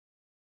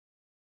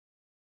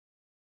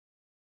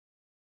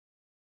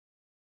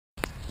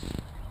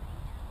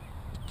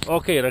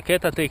Okay,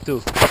 raketa take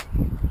 2.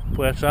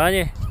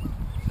 Pojačanje.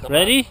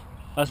 Ready?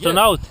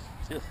 Astronaut.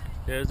 Yes.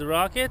 There's the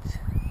rocket.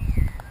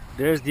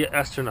 There's the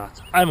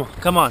astronaut. Aimo,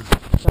 come on.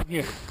 Come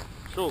here.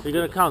 We're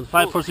gonna count.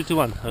 5, 4, 3, 2,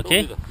 1.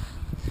 Okay?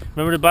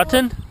 Remember the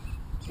button?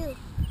 2,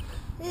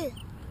 3,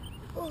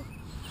 4,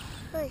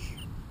 5,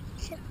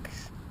 6,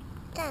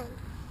 7.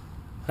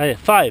 Hey,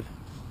 5,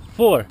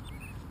 4,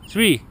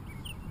 3,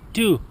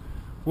 2,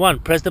 1.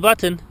 Press the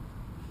button.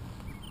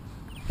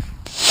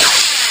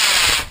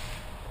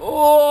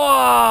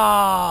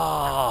 Oh!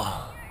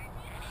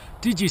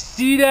 Did you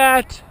see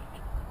that?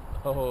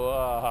 Oh,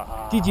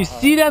 wow. Did you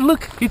see that?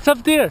 Look, it's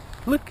up there.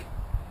 Look.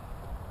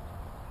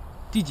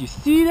 Did you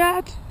see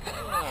that?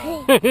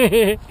 Up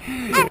there?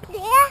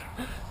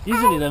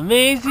 Isn't it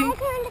amazing? I'm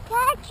going to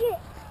catch it.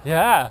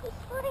 Yeah. It's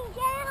floating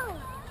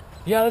down.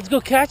 Yeah, let's go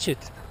catch it.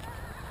 It's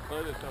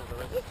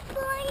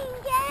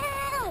floating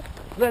down.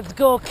 Let's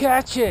go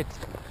catch it.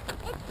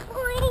 It's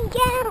floating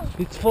down.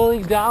 It's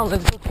falling down.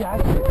 Let's go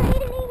catch It's it.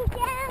 floating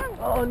down.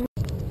 Oh, no.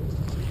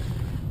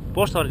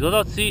 Poštovani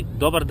gledalci,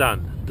 dobar dan.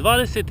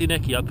 20.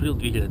 neki april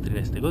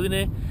 2013.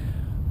 godine.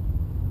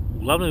 U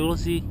glavnoj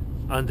ulozi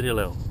Andrei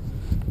Leo.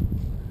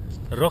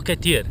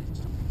 Roketier.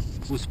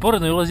 U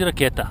sporednoj ulozi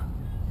raketa.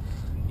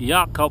 I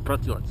ja kao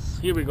pratilac.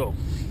 Here we go.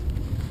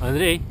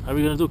 Andrei, are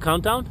we gonna do a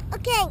countdown?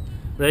 Okay.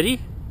 Ready?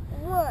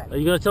 1, Are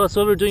you gonna tell us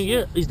what we're doing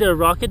here? Is there a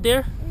rocket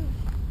there?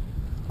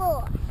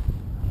 4,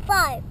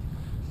 5.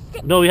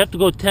 No, we have to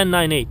go 10,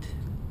 9, 8.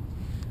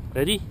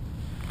 Ready?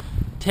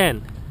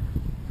 10,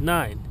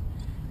 9,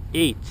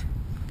 8,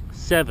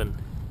 7,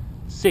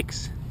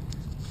 6,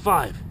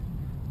 5,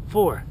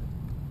 4,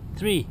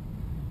 3,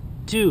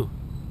 2,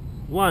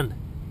 1.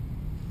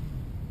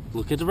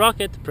 Look at the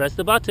rocket. Press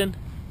the button.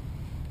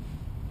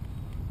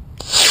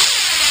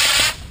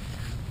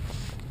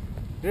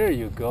 There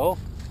you go.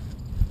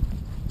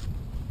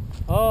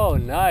 Oh,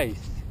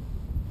 nice.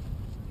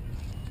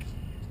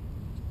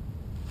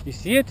 You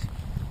see it?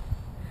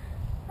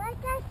 Let's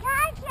go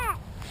catch it.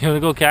 You wanna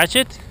go catch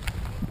it? It's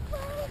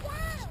floating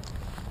down.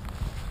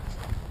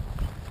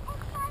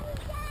 It's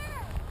floating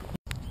down.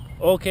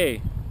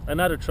 Okay,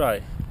 another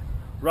try.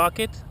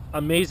 Rocket,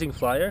 amazing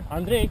flyer.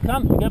 Andrei,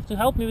 come, you have to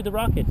help me with the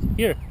rocket.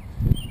 Here,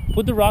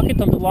 put the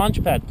rocket on the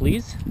launch pad,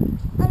 please.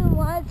 On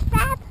one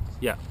step.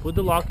 Yeah, put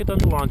the rocket on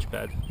the launch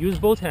pad. Use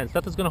both hands,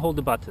 that is gonna hold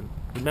the button.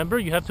 Remember,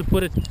 you have to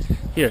put it,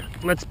 here,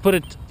 let's put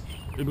it,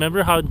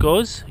 remember how it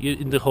goes?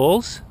 In the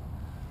holes?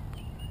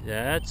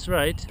 That's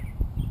right.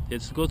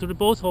 Let's go through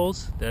both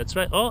holes. That's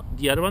right. Oh,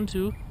 the other one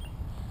too.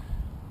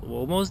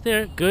 Almost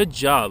there. Good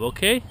job,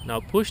 okay? Now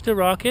push the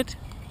rocket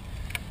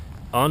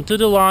onto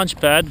the launch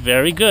pad.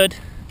 Very good.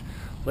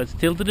 Let's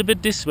tilt it a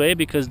bit this way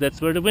because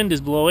that's where the wind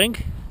is blowing.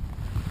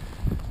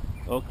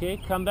 Okay,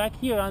 come back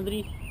here,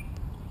 Andrei.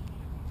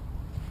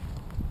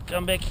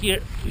 Come back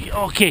here.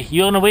 Okay,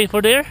 you wanna wait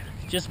for there?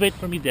 Just wait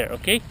for me there,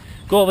 okay?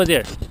 Go over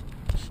there.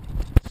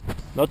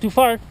 Not too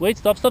far. Wait,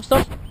 stop, stop,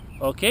 stop.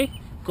 Okay,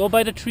 go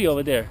by the tree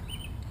over there.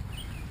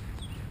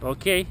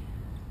 Okay.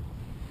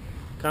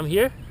 Come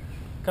here.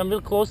 Come a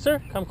little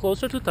closer. Come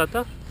closer to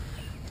Tata.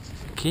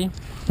 Okay.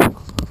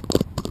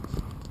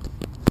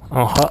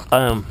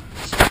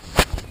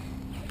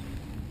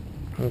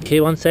 Okay,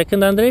 1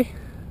 second, Andrei.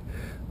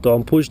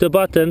 Don't push the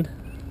button.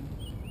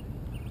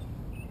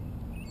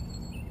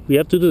 We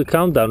have to do the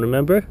countdown,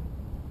 remember?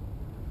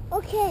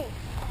 Okay.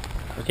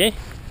 Okay.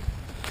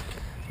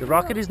 The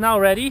rocket is now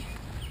ready.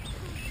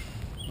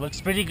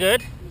 Looks pretty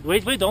good.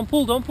 Wait, wait, don't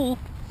pull, don't pull.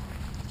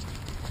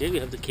 Okay, we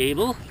have the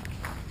cable.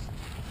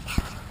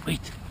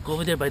 Wait, go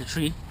over there by the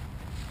tree.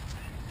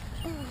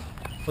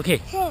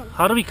 Okay,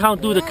 how do we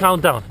do the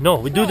countdown? No,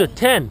 we do the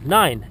 10,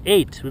 9,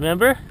 8,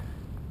 remember?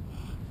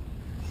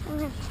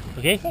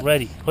 Okay,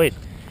 ready, wait.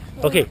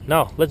 Okay,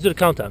 now let's do the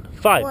countdown.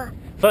 5,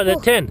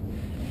 10,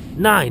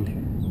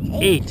 9,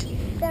 8,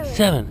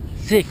 7,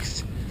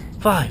 6,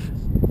 5,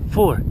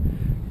 4,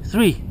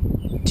 3,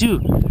 2,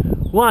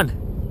 1.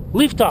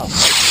 Lift off.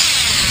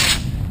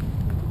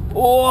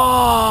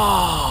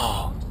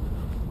 Whoa!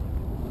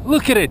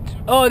 Look at it.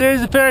 Oh,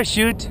 there's a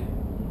parachute.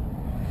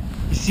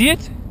 You see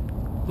it?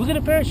 Look at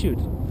the parachute.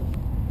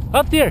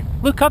 Up there.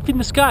 Look up in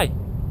the sky.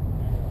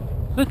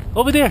 Look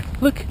over there.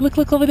 Look, look,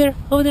 look over there.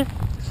 Over there.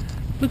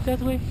 Look that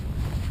way.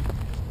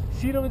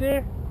 See it over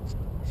there?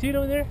 See it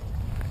over there?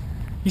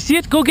 You see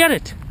it? Go get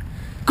it.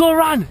 Go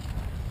run.